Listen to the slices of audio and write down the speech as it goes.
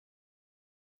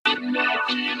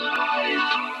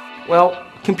Well,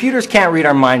 computers can't read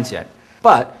our minds yet,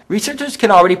 but researchers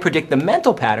can already predict the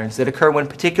mental patterns that occur when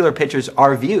particular pictures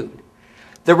are viewed.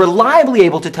 They're reliably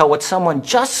able to tell what someone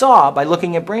just saw by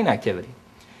looking at brain activity.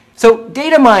 So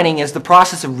data mining is the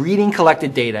process of reading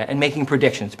collected data and making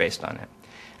predictions based on it.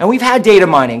 And we've had data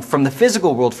mining from the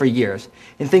physical world for years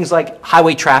in things like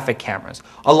highway traffic cameras,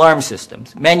 alarm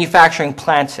systems, manufacturing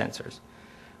plant sensors.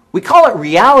 We call it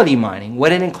reality mining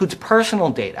when it includes personal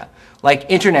data like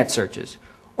internet searches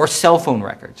or cell phone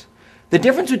records. The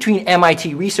difference between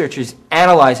MIT researchers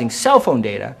analyzing cell phone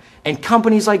data and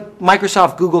companies like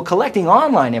Microsoft, Google collecting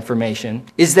online information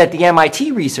is that the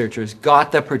MIT researchers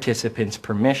got the participants'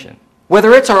 permission.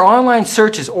 Whether it's our online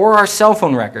searches or our cell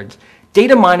phone records,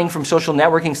 data mining from social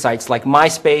networking sites like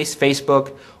MySpace,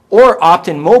 Facebook, or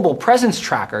opt-in mobile presence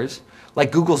trackers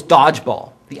like Google's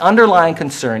Dodgeball, the underlying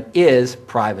concern is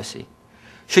privacy.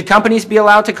 Should companies be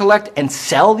allowed to collect and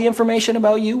sell the information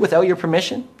about you without your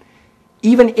permission?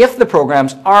 Even if the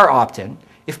programs are opt-in,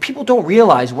 if people don't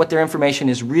realize what their information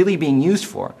is really being used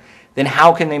for, then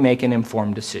how can they make an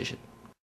informed decision?